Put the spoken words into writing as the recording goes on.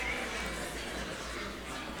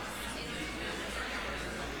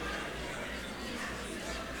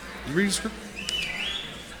You read the script?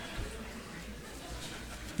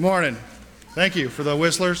 Morning. Thank you for the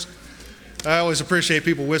whistlers. I always appreciate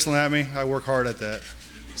people whistling at me. I work hard at that.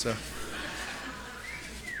 So,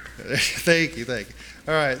 thank you.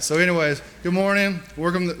 All right. So, anyways, good morning.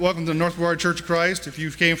 Welcome to North Brevard Church of Christ. If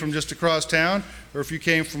you came from just across town, or if you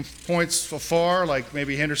came from points afar, like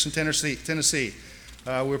maybe Henderson, Tennessee,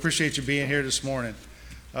 we appreciate you being here this morning.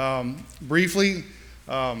 Briefly,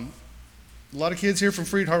 a lot of kids here from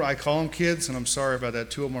Freed Harbor. I call them kids, and I'm sorry about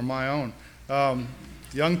that. Two of them are my own.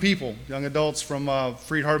 Young people, young adults from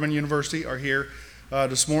Freed Harbor University are here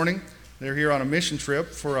this morning. They're here on a mission trip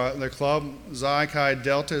for their club, Xi Chi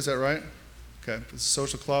Delta. Is that right? Okay, it's a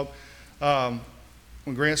social club.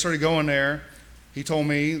 When Grant started going there, he told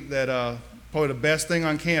me that probably the best thing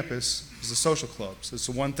on campus is the social clubs. It's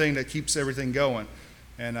the one thing that keeps everything going.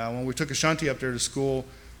 And when we took Ashanti up there to school,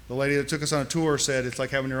 the lady that took us on a tour said it's like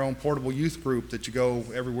having your own portable youth group that you go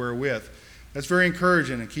everywhere with. That's very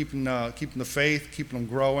encouraging and keeping the faith, keeping them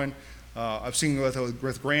growing. I've seen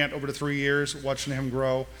with Grant over the 3 years, watching him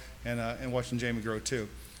grow and watching Jamie grow too.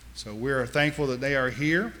 So we are thankful that they are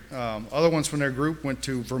here. Other ones from their group went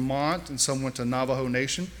to Vermont and some went to Navajo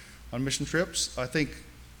Nation on mission trips. I think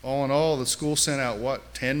all in all, the school sent out,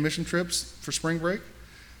 10 mission trips for spring break?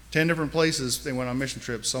 10 different places they went on mission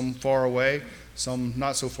trips, some far away, some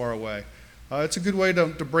not so far away. It's a good way to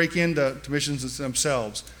break into missions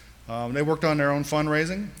themselves. They worked on their own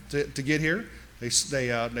fundraising to get here.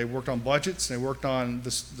 They worked on budgets. They worked on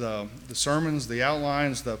the sermons, the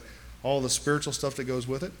outlines, all the spiritual stuff that goes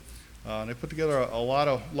with it. They put together a lot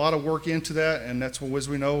of work into that, and that's what, as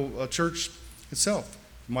we know, a church itself.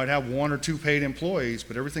 You might have one or two paid employees,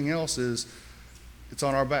 but everything else it's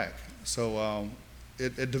on our back. So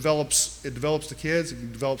it develops the kids.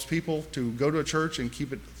 It develops people to go to a church and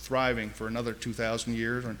keep it thriving for another 2,000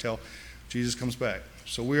 years or until Jesus comes back.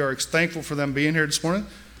 So we are thankful for them being here this morning.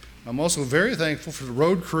 I'm also very thankful for the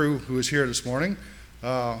road crew who is here this morning.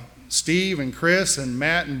 Steve and Chris and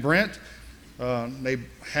Matt and Brent. They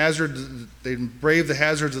brave the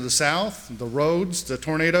hazards of the South, the roads, the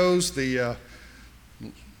tornadoes,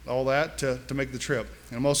 all that to make the trip.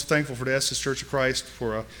 And I'm also thankful for the Estes Church of Christ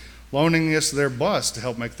for loaning us their bus to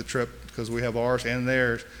help make the trip, because we have ours and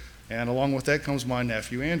theirs. And along with that comes my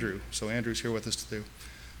nephew, Andrew. So Andrew's here with us too.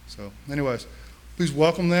 So anyways, please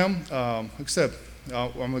welcome them. Like I said,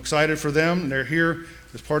 I'm excited for them. They're here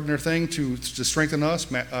as part of their thing to strengthen us.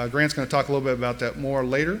 Grant's going to talk a little bit about that more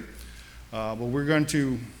later. But we're going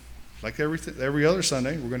to, like every other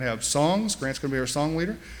Sunday, we're going to have songs. Grant's going to be our song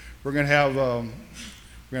leader. We're going to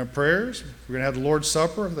have prayers. We're going to have the Lord's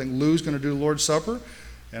Supper. I think Lou's going to do the Lord's Supper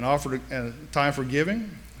and offer time for giving.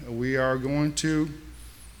 We are going to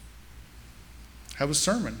have a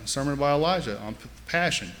sermon by Elijah on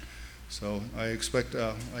passion. So I expect,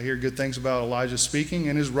 I hear good things about Elijah speaking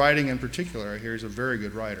and his writing in particular. I hear he's a very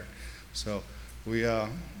good writer. So we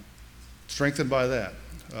strengthened by that.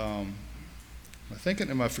 Am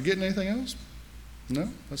I forgetting anything else? No,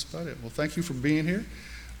 that's about it. Well, thank you for being here.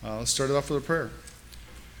 Let's start it off with a prayer.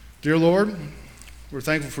 Dear Lord, we're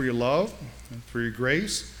thankful for your love and for your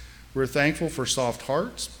grace. We're thankful for soft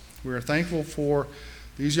hearts. We're thankful for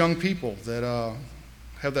these young people that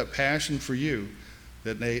have that passion for you,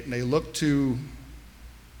 that they look to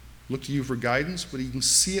you for guidance, but you can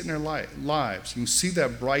see it in their lives. You can see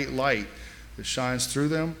that bright light that shines through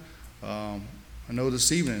them. I know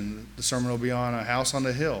this evening the sermon will be on a house on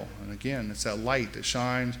the hill, and again, it's that light that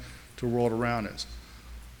shines to the world around us.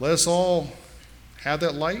 Let us all have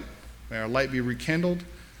that light. May our light be rekindled.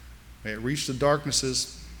 May it reach the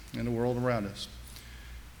darknesses in the world around us.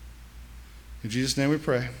 In Jesus' name we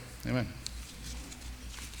pray. Amen.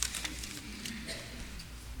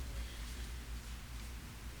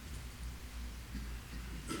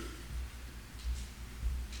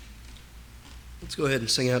 Let's go ahead and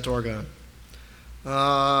sing out to our God.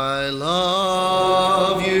 I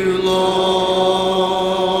love you,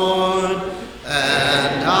 Lord,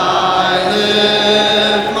 and I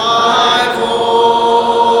lift my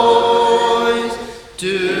voice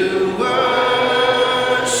to worship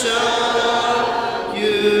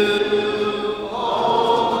you,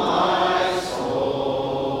 oh my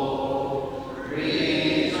soul.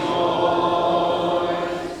 Rejoice,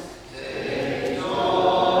 take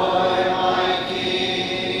joy, my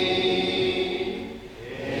King,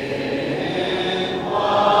 in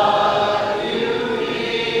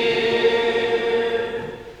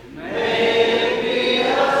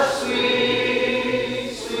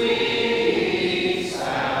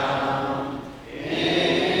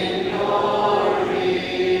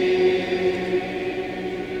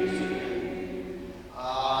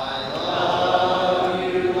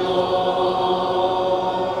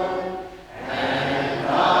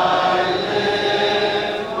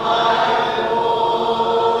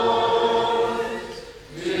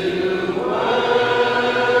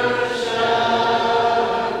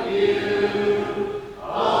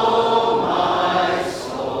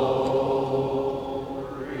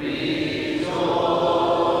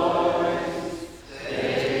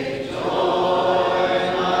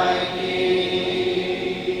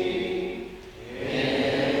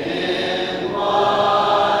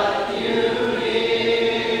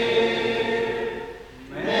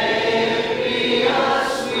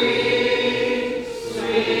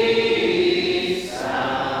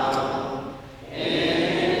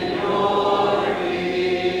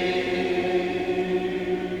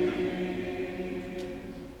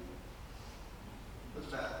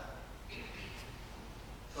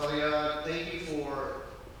Father God, thank you for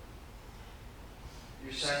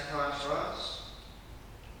your sacrifice for us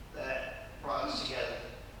that brought us together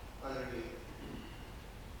under you.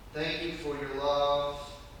 Thank you for your love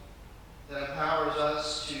that empowers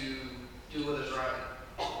us to do what is right.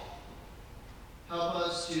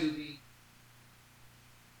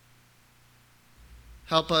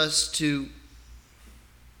 Help us to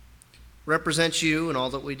represent you in all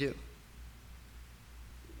that we do.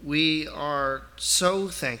 We are so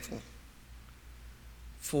thankful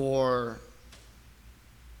for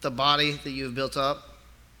the body that you have built up,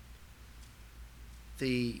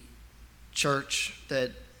 the church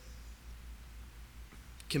that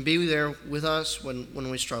can be there with us when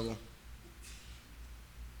we struggle.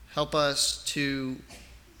 Help us to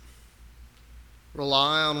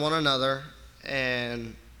rely on one another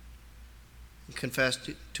and confess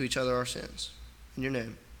to each other our sins. In your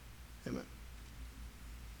name, amen.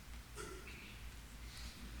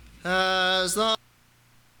 As the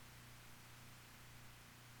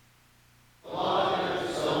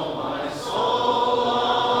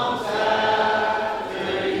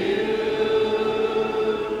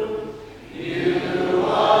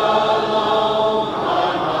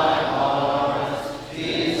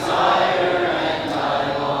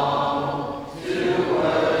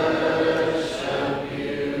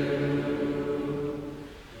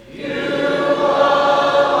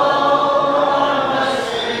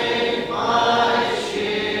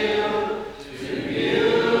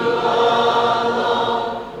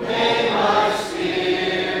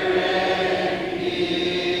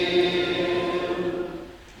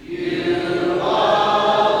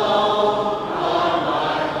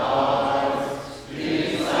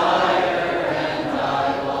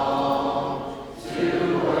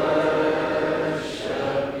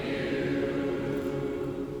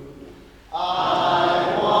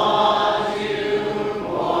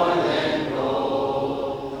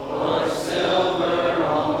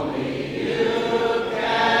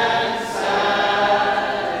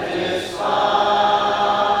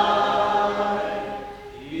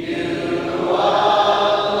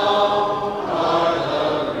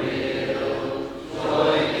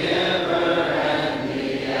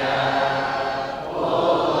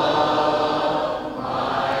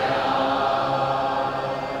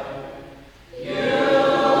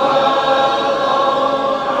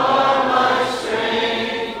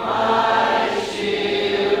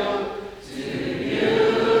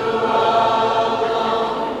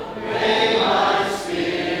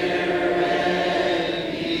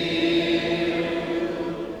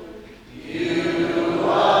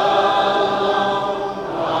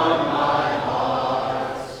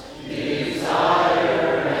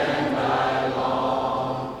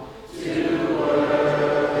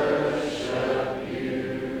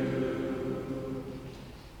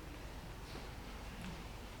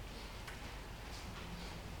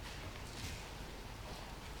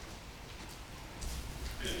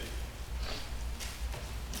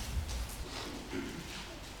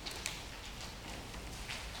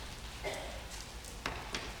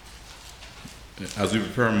As we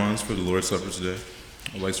prepare our minds for the Lord's Supper today,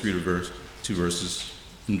 I'd like to read two verses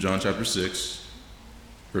from John chapter 6,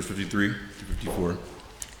 verse 53 to 54.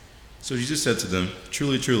 So Jesus said to them,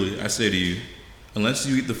 "Truly, truly, I say to you, unless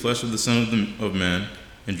you eat the flesh of the Son of Man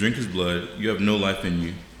and drink his blood, you have no life in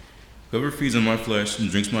you. Whoever feeds on my flesh and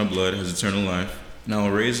drinks my blood has eternal life, and I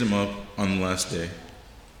will raise him up on the last day."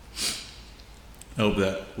 I hope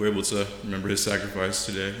that we're able to remember his sacrifice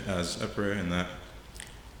today as I pray, and that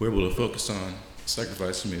we're able to focus on the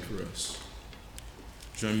sacrifice he made for us.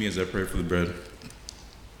 Join me as I pray for the bread.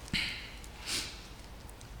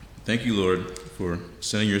 Thank you, Lord, for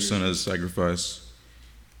sending your Son as a sacrifice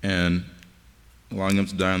and allowing him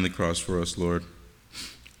to die on the cross for us, Lord.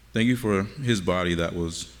 Thank you for his body that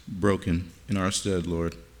was broken in our stead,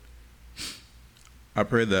 Lord. I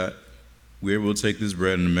pray that we're able to take this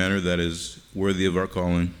bread in a manner that is worthy of our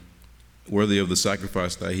calling, worthy of the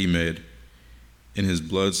sacrifice that he made in his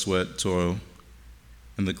blood, sweat, toil,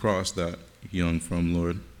 and the cross that he hung from,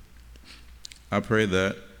 Lord. I pray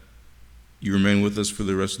that you remain with us for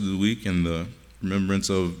the rest of the week, and the remembrance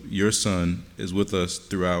of your Son is with us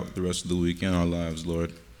throughout the rest of the week and our lives,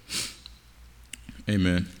 Lord.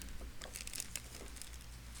 Amen.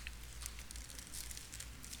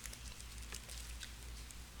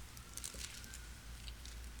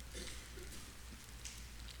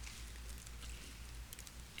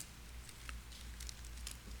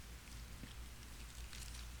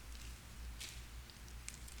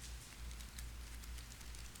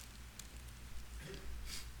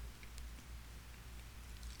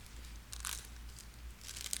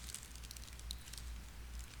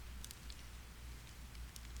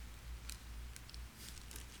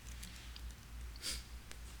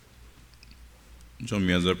 Join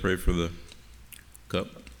me as I pray for the cup.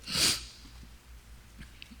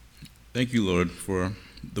 Thank you, Lord, for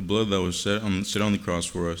the blood that was shed on the cross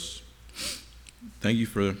for us. Thank you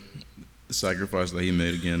for the sacrifice that he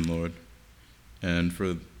made again, Lord, and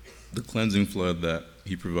for the cleansing flood that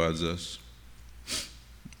he provides us.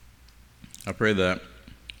 I pray that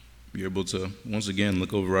you're able to once again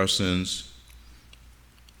look over our sins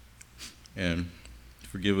and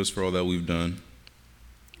forgive us for all that we've done.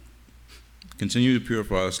 Continue to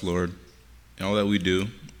purify us, Lord, in all that we do,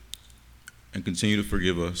 and continue to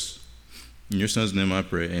forgive us. In your Son's name I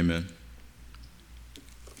pray, amen.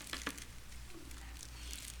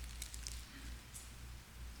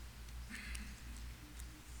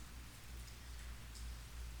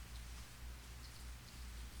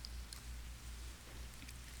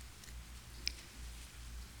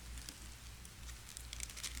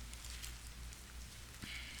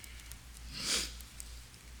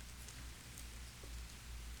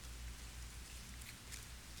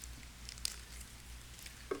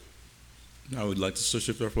 I would like to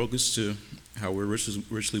shift our focus to how we're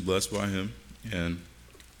richly blessed by him and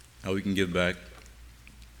how we can give back.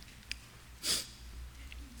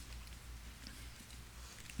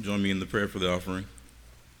 Join me in the prayer for the offering.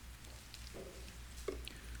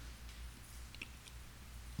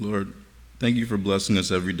 Lord, thank you for blessing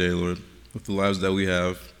us every day, Lord, with the lives that we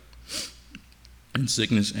have in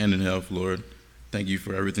sickness and in health, Lord. Thank you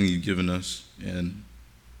for everything you've given us, and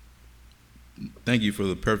thank you for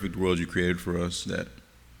the perfect world you created for us that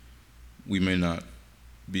we may not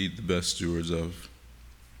be the best stewards of.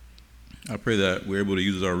 I pray that we're able to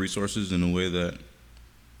use our resources in a way that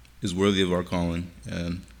is worthy of our calling,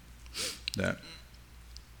 and that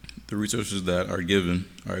the resources that are given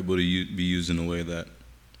are able to be used in a way that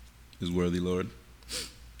is worthy, Lord.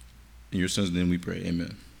 In your Son's name we pray,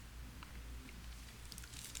 amen.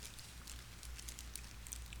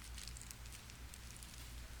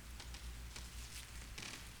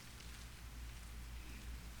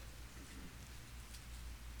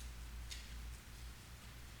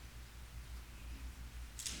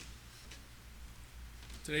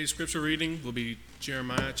 Today's scripture reading will be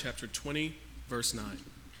Jeremiah chapter 20, verse 9.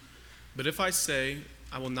 But if I say,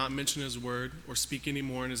 I will not mention his word or speak any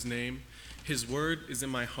more in his name, his word is in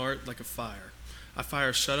my heart like a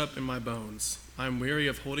fire shut up in my bones. I am weary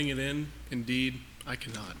of holding it in. Indeed, I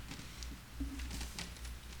cannot.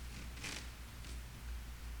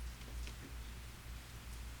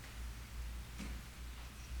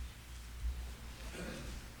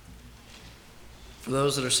 For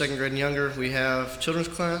those that are second grade and younger, we have children's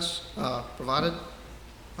class provided.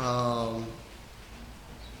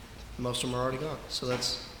 Most of them are already gone, so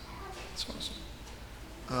that's awesome.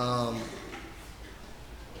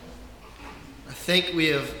 I think we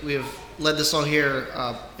have led this on here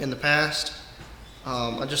in the past.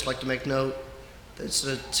 I'd just like to make note that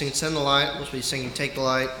instead of singing "Send the Light," we'll be singing "Take the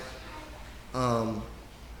Light."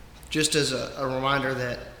 Just as a reminder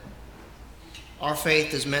that our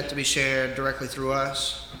faith is meant to be shared directly through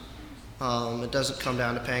us. It doesn't come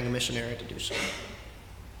down to paying a missionary to do so.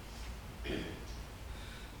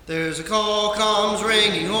 There's a call comes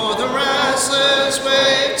ringing o'er the restless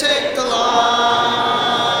wave. Take the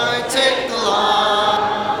light, take the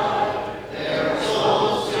light. There are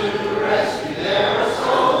souls to rescue, there are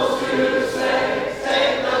souls to save.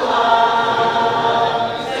 Take the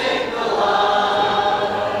light, take the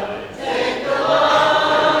light, take the light.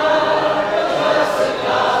 Blessed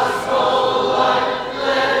gospel light,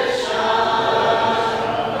 let it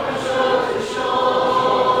shine from shore to shore.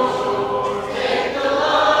 Take the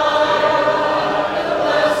light, the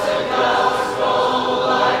blessed gospel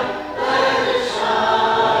light, let it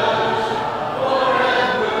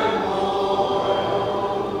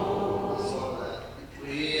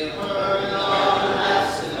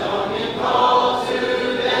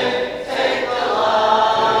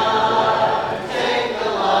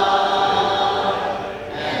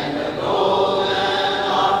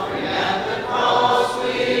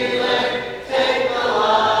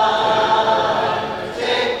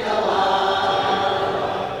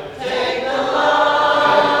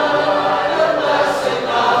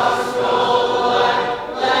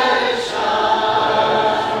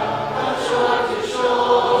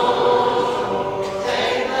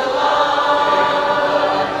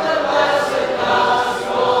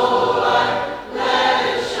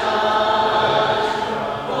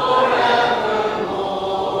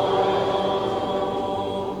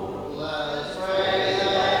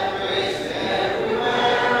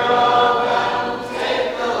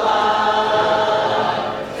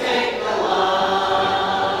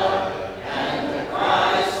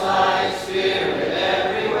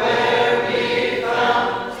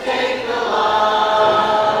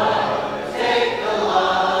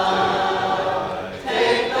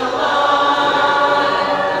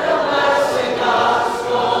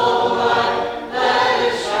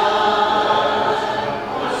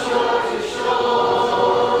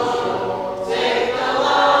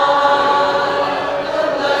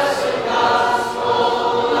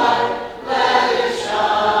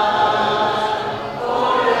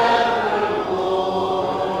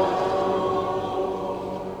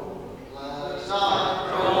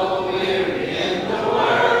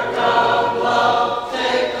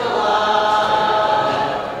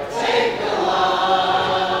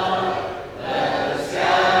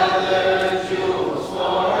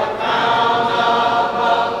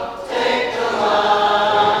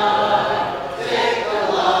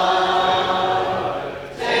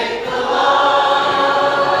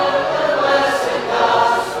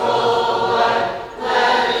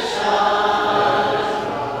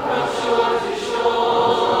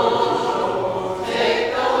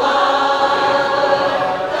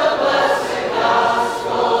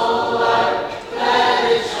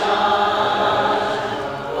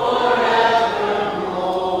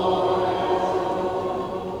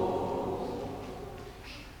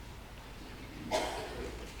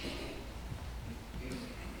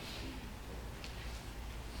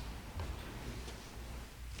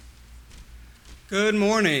Good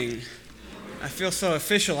morning. I feel so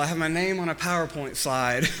official. I have my name on a PowerPoint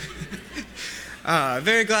slide.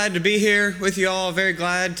 Very glad to be here with you all. Very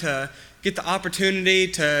glad to get the opportunity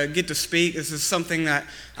to get to speak. This is something that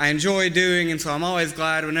I enjoy doing, and so I'm always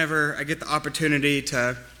glad whenever I get the opportunity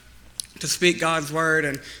to speak God's word.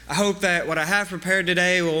 And I hope that what I have prepared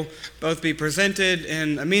today will both be presented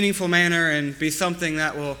in a meaningful manner and be something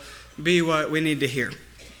that will be what we need to hear.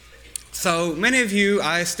 So many of you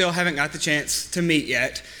I still haven't got the chance to meet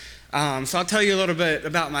yet. So I'll tell you a little bit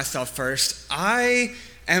about myself first. I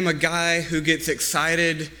am a guy who gets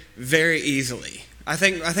excited very easily. I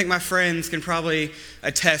think my friends can probably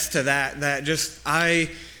attest to that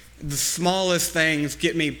the smallest things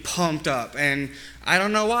get me pumped up. And I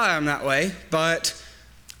don't know why I'm that way, but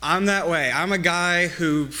I'm that way. I'm a guy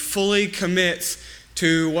who fully commits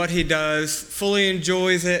to what he does, fully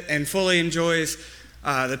enjoys it, and fully enjoys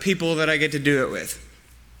the people that I get to do it with.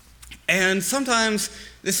 And sometimes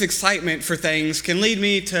this excitement for things can lead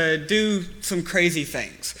me to do some crazy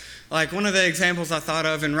things. Like one of the examples I thought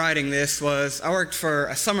of in writing this was I worked for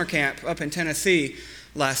a summer camp up in Tennessee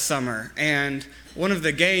last summer, and one of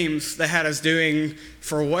the games they had us doing,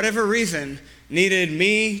 for whatever reason, needed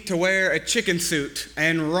me to wear a chicken suit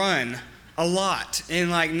and run a lot in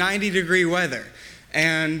like 90-degree weather.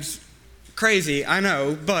 And crazy, I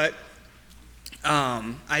know, but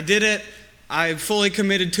I did it. I fully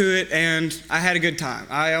committed to it, and I had a good time.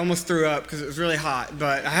 I almost threw up because it was really hot,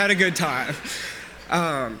 but I had a good time.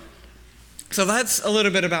 So that's a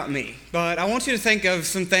little bit about me. But I want you to think of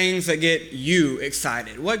some things that get you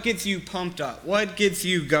excited. What gets you pumped up? What gets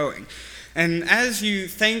you going? And as you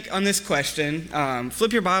think on this question,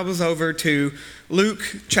 flip your Bibles over to Luke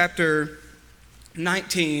chapter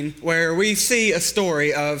 19, where we see a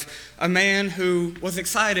story of a man who was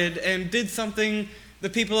excited and did something the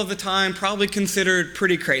people of the time probably considered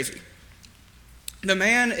pretty crazy. The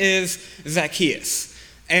man is Zacchaeus.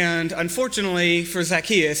 And unfortunately for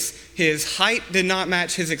Zacchaeus, his height did not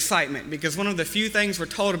match his excitement, because one of the few things we're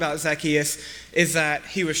told about Zacchaeus is that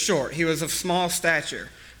he was short. He was of small stature,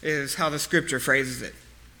 is how the scripture phrases it.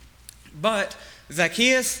 But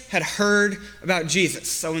Zacchaeus had heard about Jesus.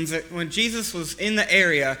 So when Jesus was in the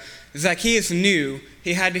area, Zacchaeus knew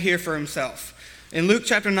he had to hear for himself. In Luke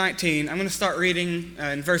chapter 19, I'm going to start reading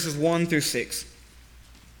in verses 1 through 6.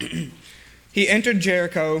 He entered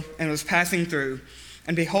Jericho and was passing through,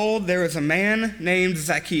 and behold, there was a man named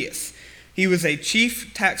Zacchaeus. He was a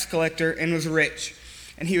chief tax collector and was rich,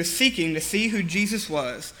 and he was seeking to see who Jesus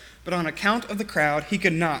was, but on account of the crowd he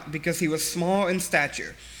could not, because he was small in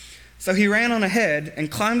stature. So he ran on ahead and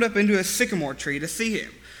climbed up into a sycamore tree to see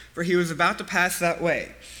him, for he was about to pass that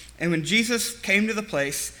way. And when Jesus came to the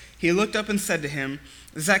place, he looked up and said to him,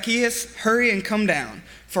 Zacchaeus, hurry and come down,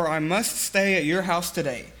 for I must stay at your house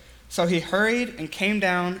today. So he hurried and came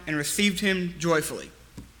down and received him joyfully.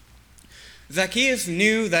 Zacchaeus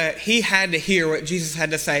knew that he had to hear what Jesus had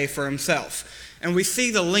to say for himself, and we see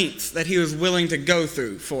the lengths that he was willing to go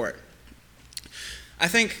through for it. I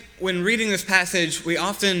think when reading this passage, we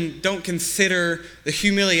often don't consider the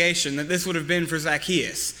humiliation that this would have been for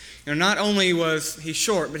Zacchaeus. Not only was he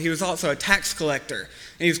short, but he was also a tax collector,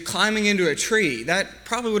 and he was climbing into a tree. That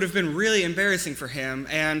probably would have been really embarrassing for him,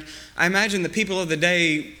 and I imagine the people of the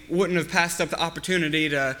day wouldn't have passed up the opportunity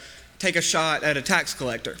to take a shot at a tax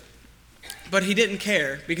collector. But he didn't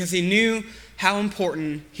care, because he knew how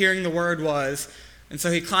important hearing the word was, and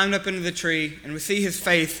so he climbed up into the tree, and we see his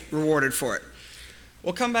faith rewarded for it.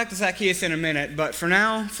 We'll come back to Zacchaeus in a minute, but for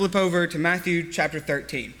now, flip over to Matthew chapter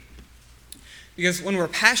 13. Because when we're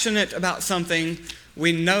passionate about something,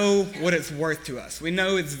 we know what it's worth to us. We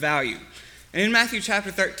know its value. And in Matthew chapter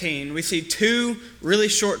 13, we see two really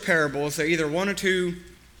short parables. They're either one or two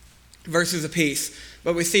verses apiece.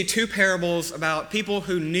 But we see two parables about people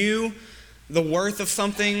who knew the worth of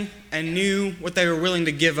something and knew what they were willing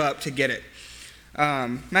to give up to get it.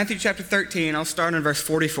 Matthew chapter 13, I'll start in verse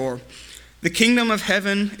 44. The kingdom of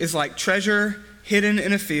heaven is like treasure hidden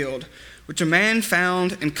in a field, which a man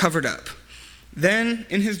found and covered up. Then,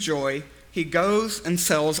 in his joy, he goes and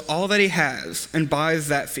sells all that he has and buys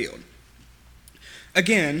that field.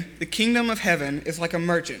 Again, the kingdom of heaven is like a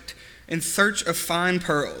merchant in search of fine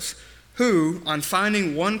pearls, who, on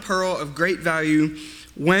finding one pearl of great value,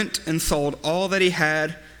 went and sold all that he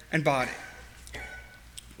had and bought it.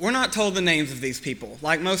 We're not told the names of these people.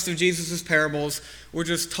 Like most of Jesus' parables, we're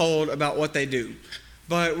just told about what they do.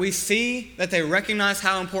 But we see that they recognize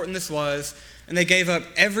how important this was, and they gave up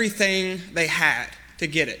everything they had to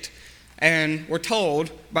get it. And we're told,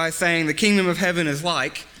 by saying the kingdom of heaven is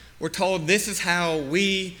like, we're told this is how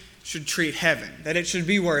we should treat heaven, that it should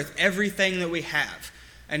be worth everything that we have.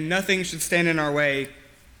 and nothing should stand in our way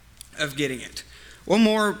of getting it. One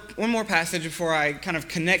more passage before I kind of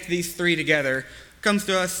connect these three together comes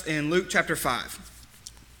to us in Luke chapter 5.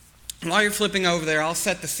 While you're flipping over there, I'll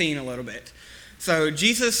set the scene a little bit. So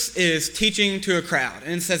Jesus is teaching to a crowd,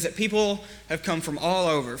 and it says that people have come from all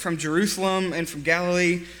over, from Jerusalem and from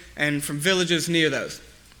Galilee and from villages near those.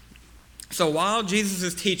 So while Jesus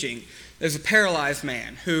is teaching, there's a paralyzed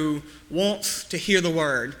man who wants to hear the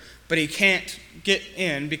word, but he can't get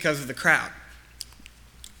in because of the crowd.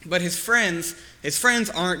 But his friends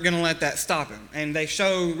aren't going to let that stop him, and they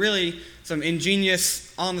show really some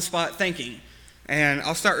ingenious on-the-spot thinking. And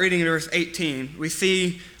I'll start reading in verse 18. We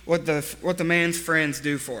see what the man's friends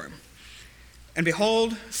do for him. And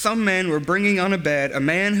behold, some men were bringing on a bed a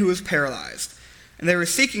man who was paralyzed. And they were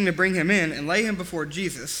seeking to bring him in and lay him before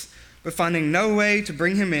Jesus. But finding no way to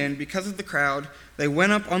bring him in because of the crowd, they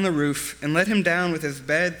went up on the roof and let him down with his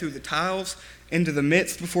bed through the tiles into the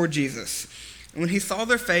midst before Jesus. And when he saw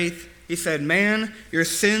their faith, he said, "Man, your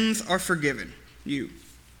sins are forgiven you."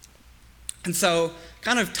 And so,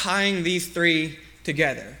 kind of tying these three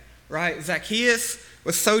together, right? Zacchaeus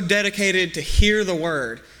was so dedicated to hear the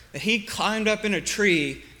word that he climbed up in a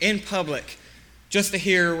tree in public just to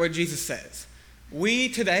hear what Jesus says. We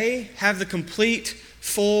today have the complete,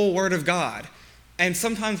 full word of God, and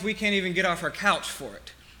sometimes we can't even get off our couch for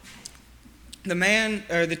it.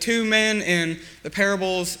 The two men in the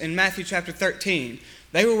parables in Matthew chapter 13,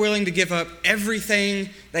 they were willing to give up everything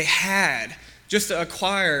they had just to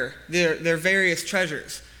acquire their various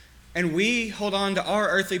treasures. And we hold on to our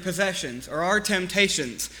earthly possessions or our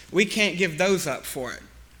temptations. We can't give those up for it.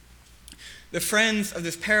 The friends of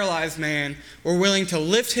this paralyzed man were willing to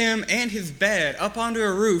lift him and his bed up onto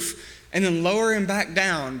a roof and then lower him back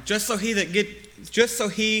down just so he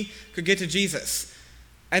could get to Jesus.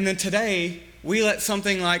 And then today, we let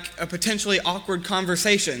something like a potentially awkward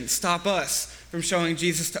conversation stop us from showing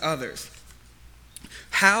Jesus to others.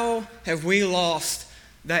 How have we lost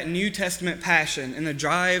that New Testament passion and the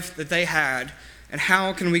drive that they had, and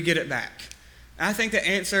how can we get it back? And I think the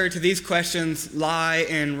answer to these questions lie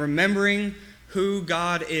in remembering who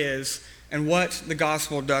God is and what the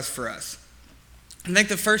gospel does for us. I think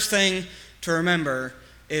the first thing to remember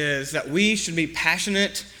is that we should be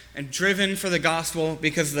passionate and driven for the gospel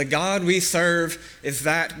because the God we serve is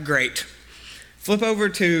that great. Flip over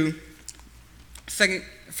to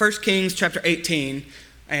 1 Kings chapter 18,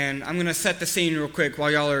 and I'm going to set the scene real quick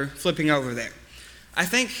while y'all are flipping over there. I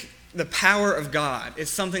think the power of God is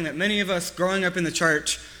something that many of us growing up in the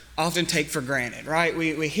church often take for granted, right?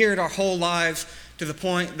 We hear it our whole lives to the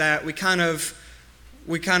point that we've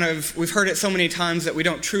heard it so many times that we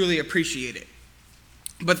don't truly appreciate it.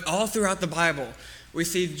 But all throughout the Bible, we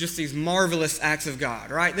see just these marvelous acts of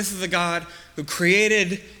God, right? This is a God who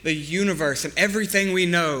created the universe and everything we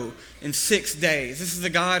know in 6 days. This is the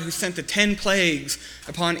God who sent the 10 plagues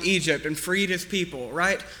upon Egypt and freed his people,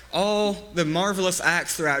 right? All the marvelous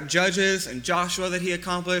acts throughout Judges and Joshua that he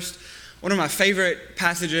accomplished. One of my favorite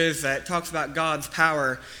passages that talks about God's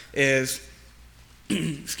power is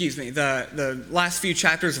the last few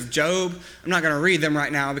chapters of Job. I'm not going to read them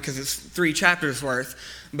right now because it's 3 chapters worth,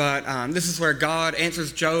 but this is where God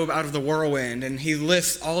answers Job out of the whirlwind, and he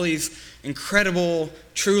lists all these incredible,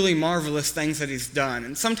 truly marvelous things that he's done.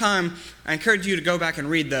 And sometime I encourage you to go back and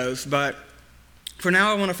read those, but for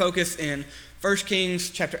now I want to focus in 1 Kings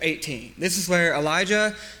chapter 18. This is where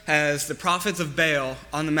Elijah has the prophets of Baal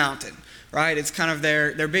on the mountain, right? It's kind of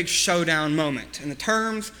their big showdown moment. And the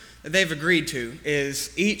terms that they've agreed to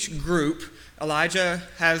is each group, Elijah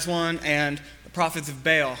has one and the prophets of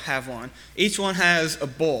Baal have one. Each one has a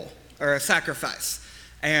bull or a sacrifice.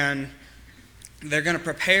 And they're going to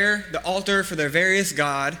prepare the altar for their various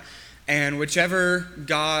god, and whichever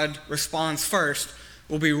god responds first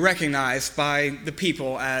will be recognized by the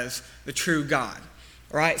people as the true God.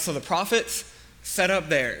 All right, so the prophets set up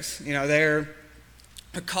theirs. You know, they're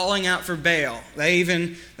calling out for Baal.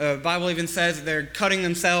 The Bible even says that they're cutting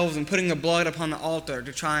themselves and putting the blood upon the altar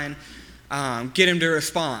to try and get him to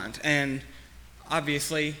respond. And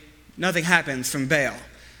obviously, nothing happens from Baal.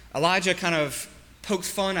 Elijah kind of pokes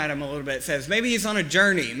fun at him a little bit, says maybe he's on a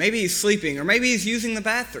journey, maybe he's sleeping, or maybe he's using the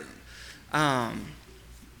bathroom.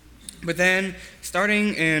 But then,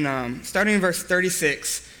 starting in verse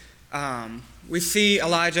 36, we see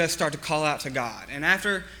Elijah start to call out to God. And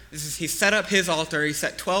after he set up his altar, he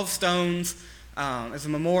set 12 stones as a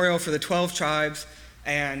memorial for the 12 tribes.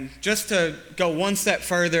 And just to go one step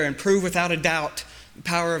further and prove without a doubt the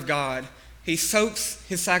power of God, he soaks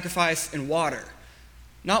his sacrifice in water.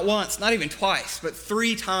 Not once, not even twice, but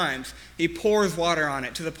 3 times he pours water on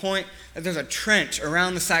it to the point that there's a trench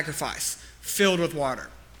around the sacrifice filled with water.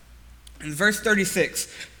 In verse 36,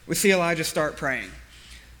 we see Elijah start praying.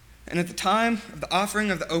 And at the time of the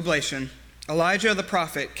offering of the oblation, Elijah the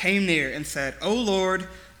prophet came near and said, O Lord,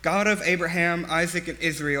 God of Abraham, Isaac, and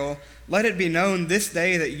Israel, let it be known this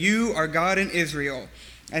day that you are God in Israel,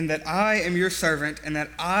 and that I am your servant, and that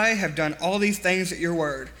I have done all these things at your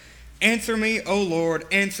word. Answer me, O Lord,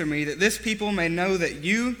 answer me, that this people may know that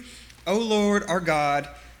you, O Lord, are God,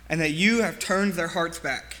 and that you have turned their hearts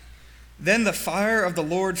back. Then the fire of the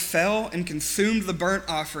Lord fell and consumed the burnt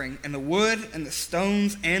offering, and the wood, and the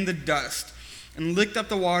stones, and the dust, and licked up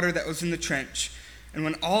the water that was in the trench. And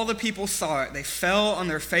when all the people saw it, they fell on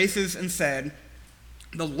their faces and said,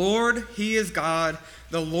 The Lord, He is God,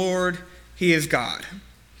 the Lord, He is God.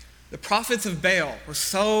 The prophets of Baal were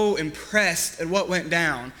so impressed at what went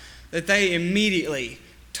down that they immediately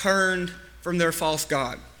turned from their false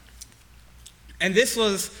god. And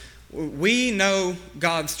we know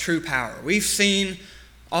God's true power. We've seen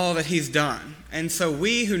all that He's done. And so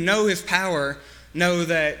we who know His power know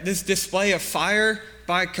that this display of fire,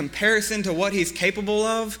 by comparison to what He's capable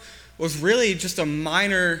of, was really just a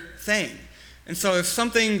minor thing. And so if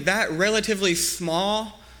something that relatively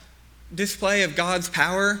small display of God's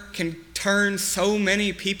power can turn so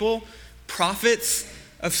many people, prophets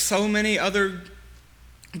of so many other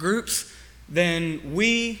groups, then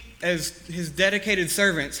we, as His dedicated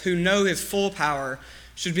servants who know His full power,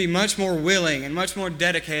 should be much more willing and much more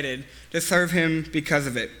dedicated to serve Him because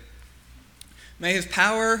of it. May His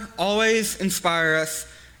power always inspire us,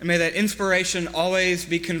 and may that inspiration always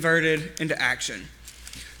be converted into action.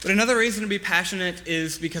 But another reason to be passionate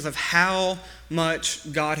is because of how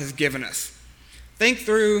much God has given us. Think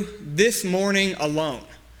through this morning alone,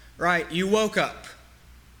 right? You woke up.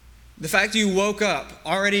 The fact you woke up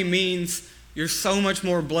already means you're so much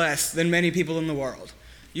more blessed than many people in the world.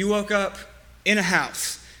 You woke up in a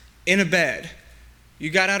house, in a bed. You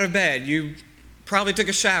got out of bed. You probably took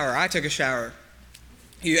a shower. I took a shower.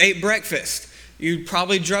 You ate breakfast. You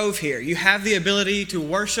probably drove here. You have the ability to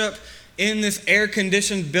worship in this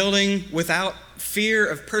air-conditioned building without fear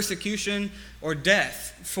of persecution or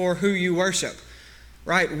death for who you worship,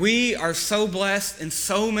 right? We are so blessed in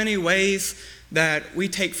so many ways that we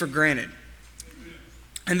take for granted.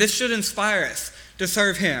 And this should inspire us to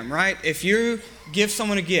serve Him, right? If you give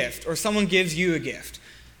someone a gift or someone gives you a gift,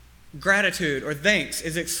 gratitude or thanks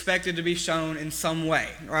is expected to be shown in some way,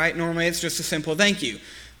 right? Normally it's just a simple thank you.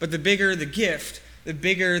 But the bigger the gift, the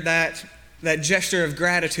bigger that gesture of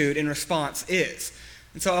gratitude in response is.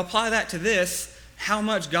 And so apply that to this, how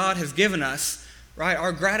much God has given us, right?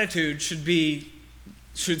 Our gratitude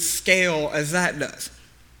should scale as that does.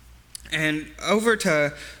 And over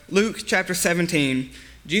to Luke chapter 17,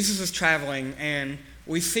 Jesus is traveling, and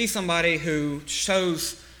we see somebody who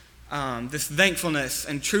shows this thankfulness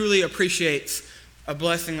and truly appreciates a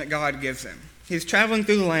blessing that God gives him. He's traveling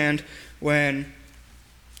through the land when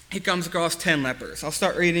he comes across 10 lepers. I'll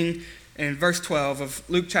start reading in verse 12 of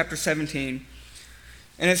Luke chapter 17.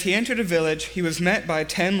 And as he entered a village, he was met by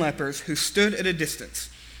 10 lepers who stood at a distance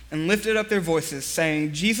and lifted up their voices,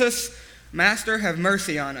 saying, Jesus, Master, have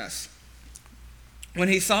mercy on us. When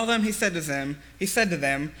he saw them, he said to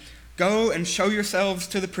them, Go and show yourselves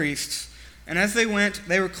to the priests. And as they went,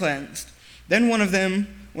 they were cleansed. Then one of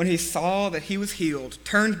them, when he saw that he was healed,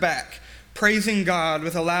 turned back, praising God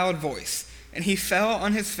with a loud voice. And he fell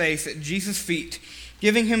on his face at Jesus' feet,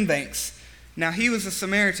 giving him thanks. Now he was a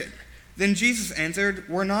Samaritan. Then Jesus answered,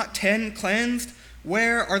 Were not 10 cleansed?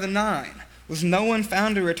 Where are the 9? Was no one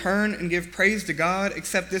found to return and give praise to God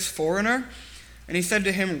except this foreigner? And he said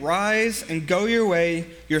to him, Rise and go your way.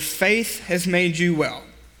 Your faith has made you well.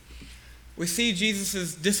 We see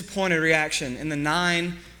Jesus' disappointed reaction in the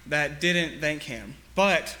 9 that didn't thank him.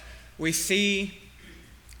 But we see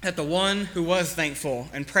that the one who was thankful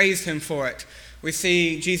and praised him for it, we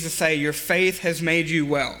see Jesus say, Your faith has made you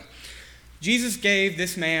well. Jesus gave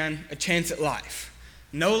this man a chance at life.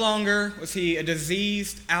 No longer was he a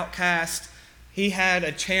diseased outcast. He had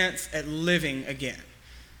a chance at living again.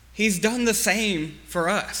 He's done the same for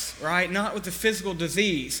us, right? Not with the physical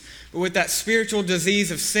disease, but with that spiritual disease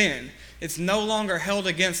of sin. It's no longer held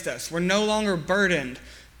against us. We're no longer burdened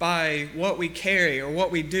by what we carry or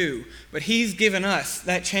what we do, but he's given us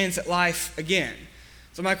that chance at life again.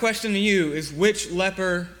 So my question to you is, which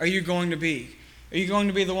leper are you going to be? Are you going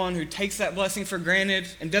to be the one who takes that blessing for granted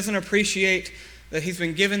and doesn't appreciate that he's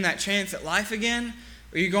been given that chance at life again?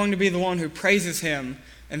 Or are you going to be the one who praises him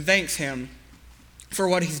and thanks him for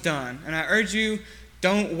what he's done? And I urge you,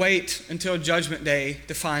 don't wait until Judgment Day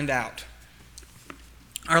to find out.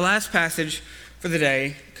 Our last passage for the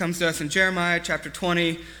day comes to us in Jeremiah chapter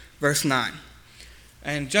 20, verse 9.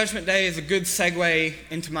 And Judgment Day is a good segue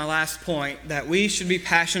into my last point, that we should be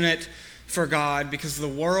passionate for God because the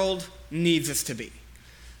world needs us to be.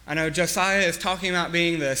 I know Josiah is talking about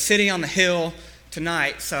being the city on the hill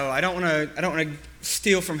tonight, so I don't want to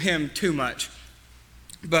steal from him too much.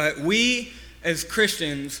 But we as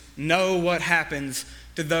Christians know what happens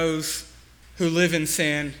to those who live in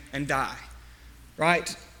sin and die,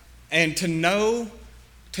 right? And to know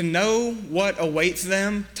what awaits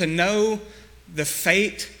them, to know the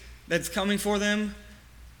fate that's coming for them,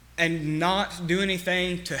 and not do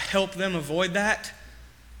anything to help them avoid that,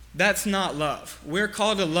 that's not love. We're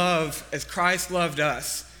called to love as Christ loved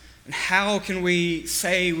us. And how can we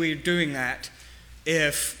say we're doing that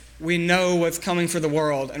if we know what's coming for the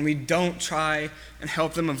world and we don't try and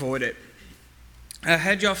help them avoid it? I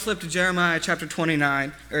had y'all flip to Jeremiah chapter 20,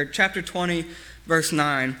 verse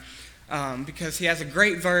 9, because he has a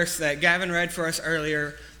great verse that Gavin read for us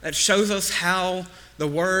earlier that shows us how the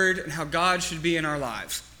Word and how God should be in our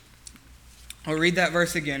lives. I'll read that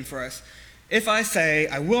verse again for us. If I say,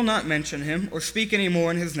 I will not mention him or speak any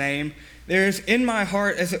more in his name, there is in my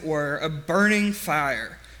heart, as it were, a burning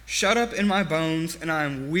fire, shut up in my bones, and I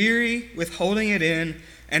am weary with holding it in,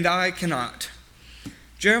 and I cannot.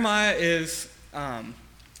 Jeremiah is,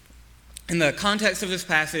 in the context of this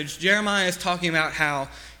passage, Jeremiah is talking about how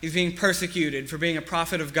he's being persecuted for being a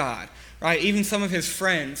prophet of God, right? Even some of his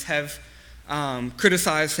friends have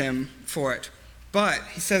criticized him for it. But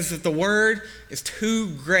he says that the word is too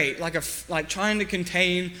great, like trying to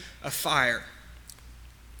contain a fire.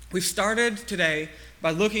 We started today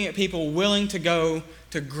by looking at people willing to go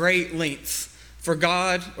to great lengths for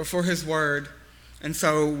God or for his word. And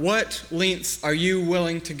so what lengths are you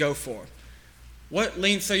willing to go for? What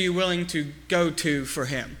lengths are you willing to go to for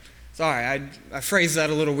him? Sorry, I phrased that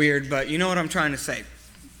a little weird, but you know what I'm trying to say.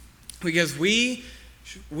 Because we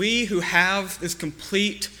who have this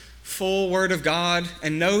complete full Word of God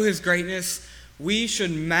and know his greatness, we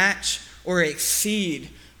should match or exceed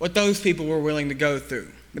what those people were willing to go through.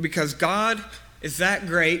 Because God is that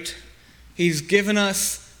great, he's given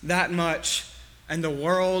us that much, and the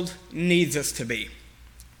world needs us to be.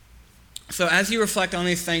 So as you reflect on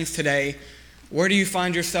these things today, where do you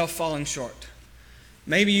find yourself falling short?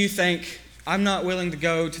 Maybe you think, I'm not willing to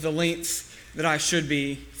go to the lengths that I should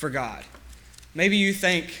be for God. Maybe you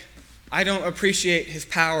think, I don't appreciate his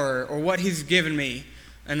power or what he's given me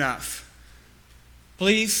enough.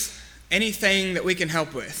 Please, anything that we can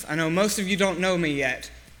help with. I know most of you don't know me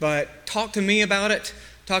yet, but talk to me about it.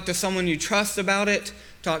 Talk to someone you trust about it.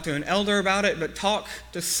 Talk to an elder about it, but talk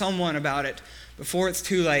to someone about it before it's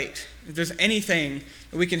too late. If there's anything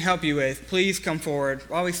that we can help you with, please come forward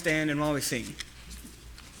while we stand and while we sing.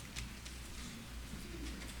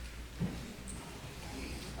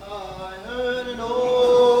 I heard an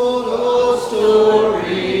old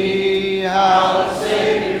story, how the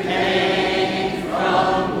Savior came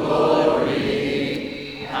from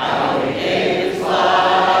glory, how he gave his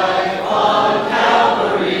life on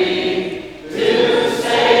Calvary to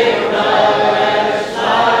save a wretch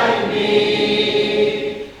like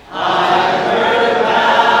me. I heard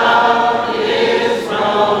about his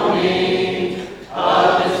groaning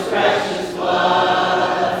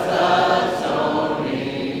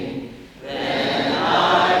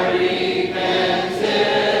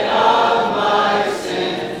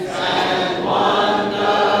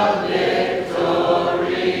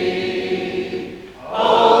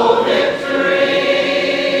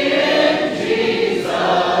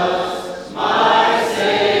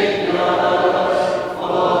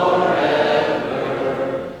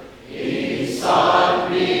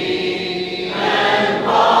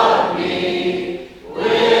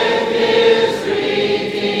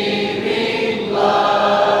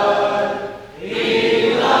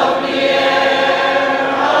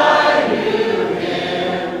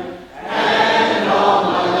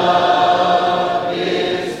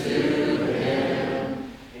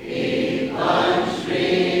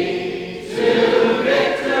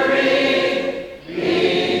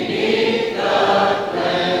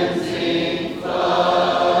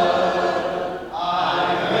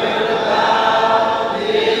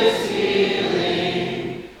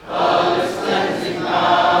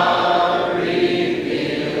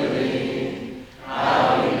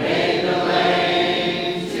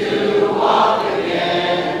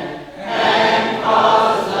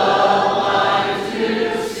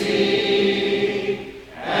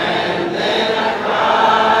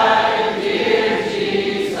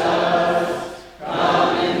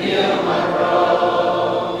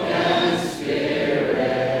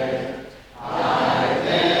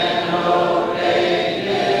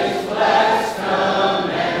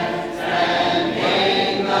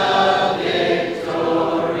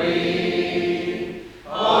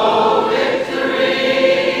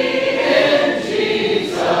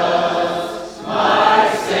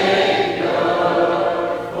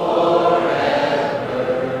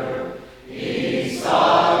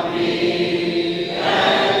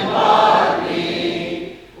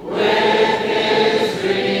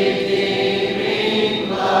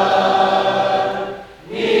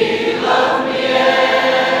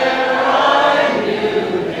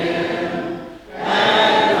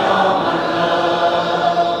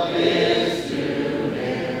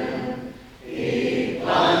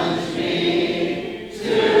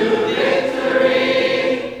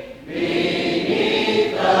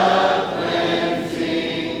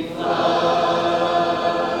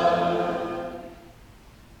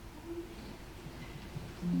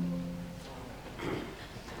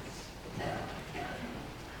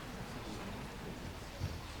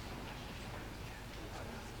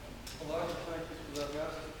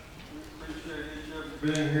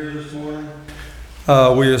being here this morning.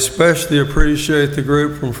 We especially appreciate the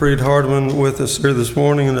group from Freed-Hardeman with us here this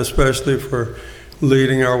morning, and especially for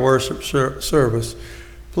leading our worship service.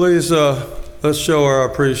 Please, let's show our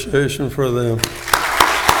appreciation for them.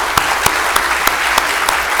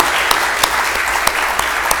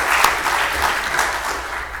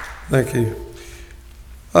 Thank you.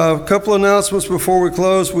 A couple announcements before we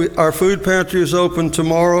close. Our food pantry is open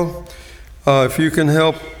tomorrow. If you can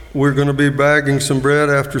help, we're going to be bagging some bread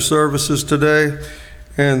after services today,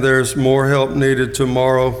 and there's more help needed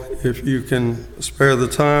tomorrow. If you can spare the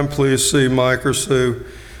time, please see Mike or Sue.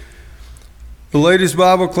 The ladies'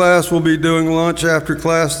 Bible class will be doing lunch after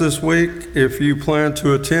class this week. If you plan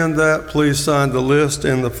to attend that, please sign the list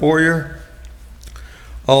in the foyer.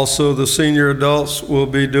 Also, the senior adults will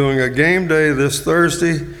be doing a game day this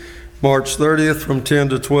Thursday, March 30th from 10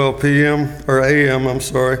 to 12 a.m.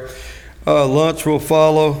 Lunch will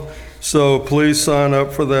follow, so please sign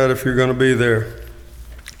up for that if you're going to be there.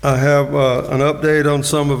 I have an update on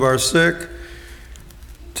some of our sick.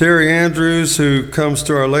 Terry Andrews, who comes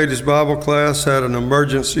to our ladies' Bible class, had an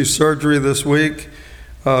emergency surgery this week.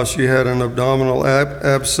 She had an abdominal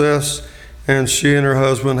abscess, and she and her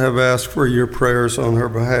husband have asked for your prayers on her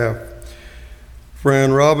behalf.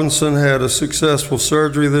 Fran Robinson had a successful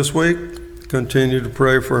surgery this week. Continue to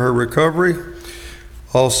pray for her recovery.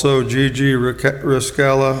 Also, Gigi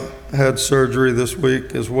Riscala had surgery this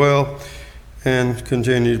week as well, and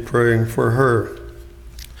continue praying for her.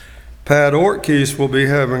 Pat Ortkees will be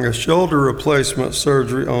having a shoulder replacement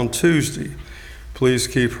surgery on Tuesday. Please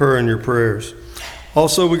keep her in your prayers.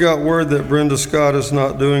 Also, we got word that Brenda Scott is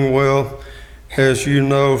not doing well. As you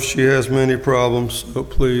know, she has many problems, so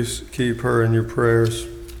please keep her in your prayers.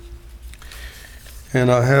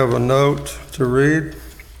 And I have a note to read.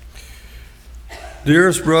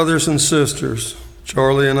 Dearest brothers and sisters,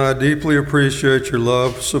 Charlie and I deeply appreciate your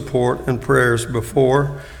love, support, and prayers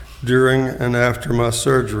before, during, and after my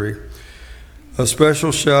surgery. A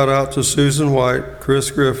special shout out to Susan White,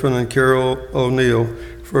 Chris Griffin, and Carol O'Neill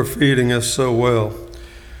for feeding us so well.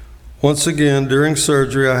 Once again, during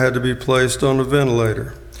surgery, I had to be placed on a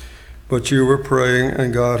ventilator, but you were praying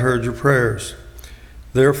and God heard your prayers.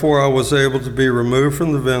 Therefore, I was able to be removed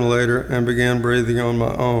from the ventilator and began breathing on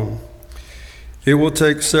my own. It will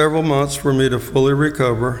take several months for me to fully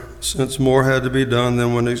recover, since more had to be done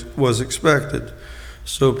than was expected,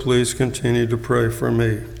 so please continue to pray for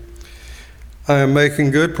me. I am making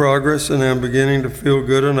good progress and am beginning to feel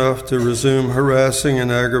good enough to resume harassing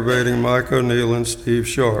and aggravating Mike O'Neill and Steve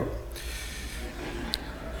Sharp.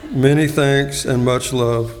 Many thanks and much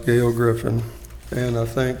love, Gail Griffin. And I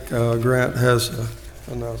think Grant has an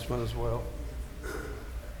announcement as well.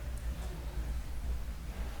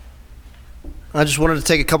 I just wanted to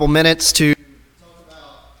take a couple minutes to talk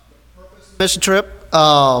about the purpose of the mission trip.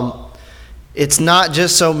 It's not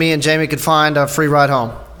just so me and Jamie could find a free ride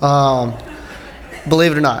home.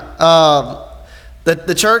 Believe it or not.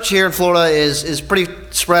 The church here in Florida is pretty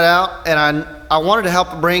spread out, and I wanted to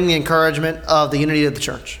help bring the encouragement of the unity of the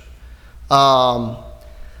church.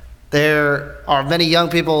 There are many young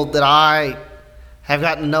people that I have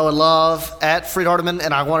gotten to know and love at Freed-Hardeman,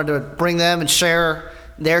 and I wanted to bring them and share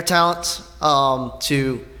their talents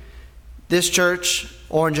to this church,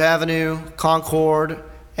 Orange Avenue, Concord,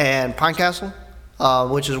 and Pinecastle,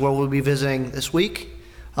 which is where we'll be visiting this week.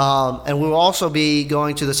 And we will also be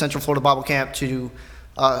going to the Central Florida Bible Camp to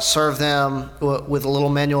serve them with a little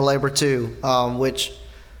manual labor too, which,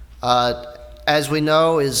 as we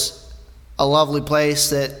know, is a lovely place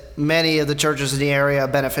that many of the churches in the area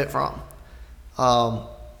benefit from.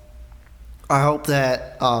 I hope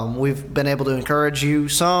that we've been able to encourage you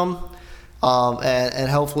some, and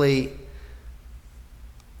hopefully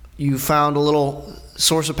you found a little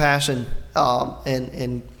source of passion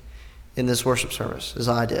in this worship service, as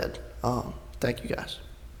I did. Thank you, guys.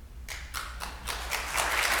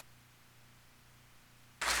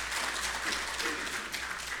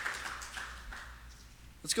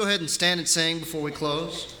 Let's go ahead and stand and sing before we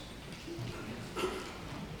close.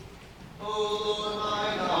 Oh, Lord,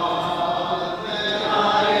 my God, that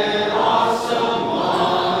I am awesome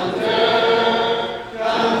wonder,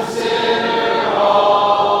 consider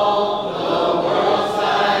all the worlds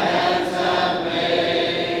thy hands have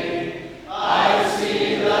made. I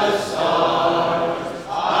see the stars,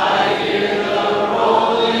 I hear the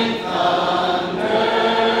rolling thunder,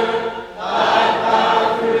 thy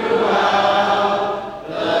power throughout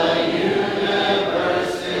the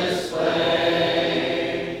universe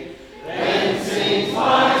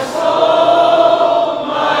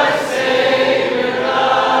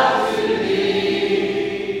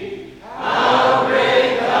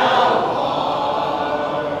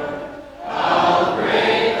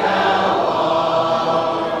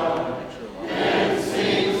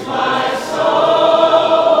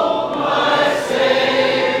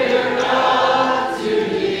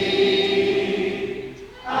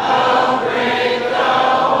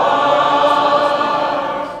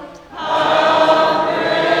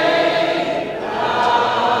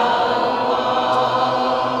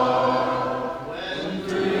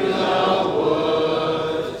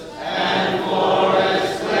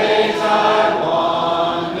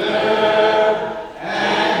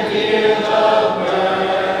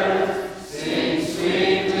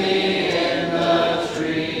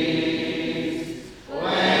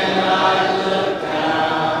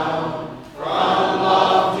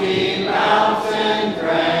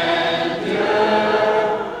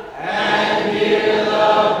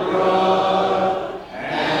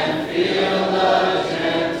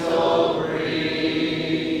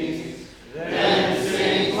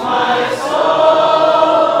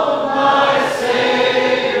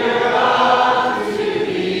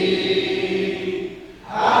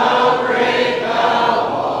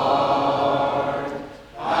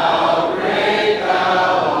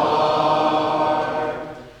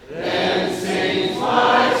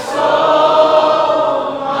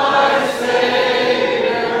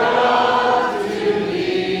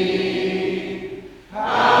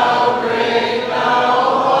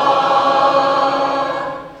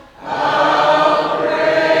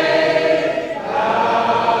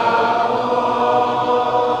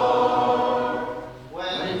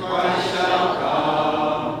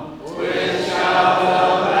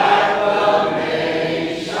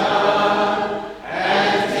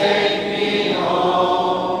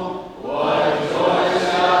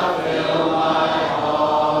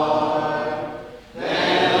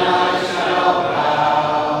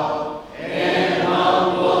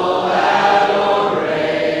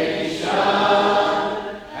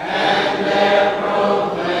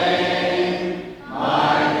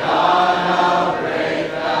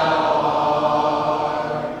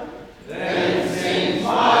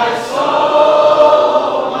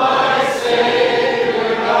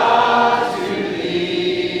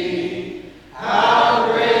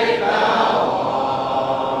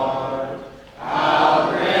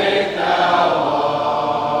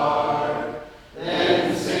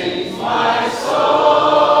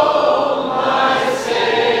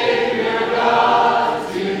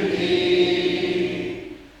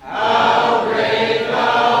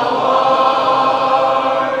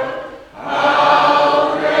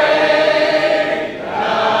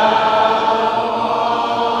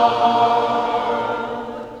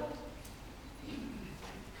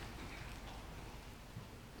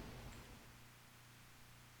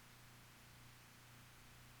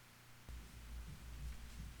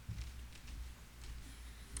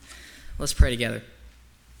Let's pray together.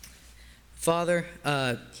 Father,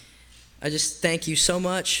 I just thank you so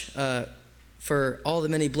much for all the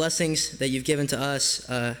many blessings that you've given to us.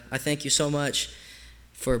 I thank you so much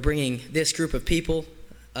for bringing this group of people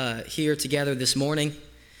here together this morning.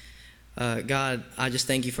 God, I just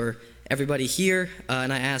thank you for everybody here,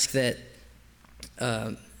 and I ask that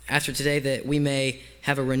after today that we may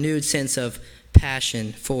have a renewed sense of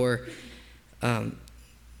passion for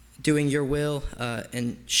doing your will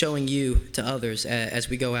and showing you to others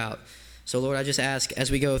as we go out. So, Lord, I just ask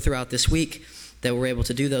as we go throughout this week that we're able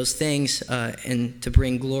to do those things and to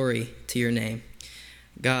bring glory to your name.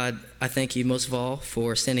 God, I thank you most of all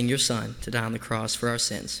for sending your Son to die on the cross for our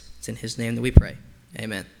sins. It's in his name that we pray.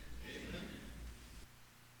 Amen.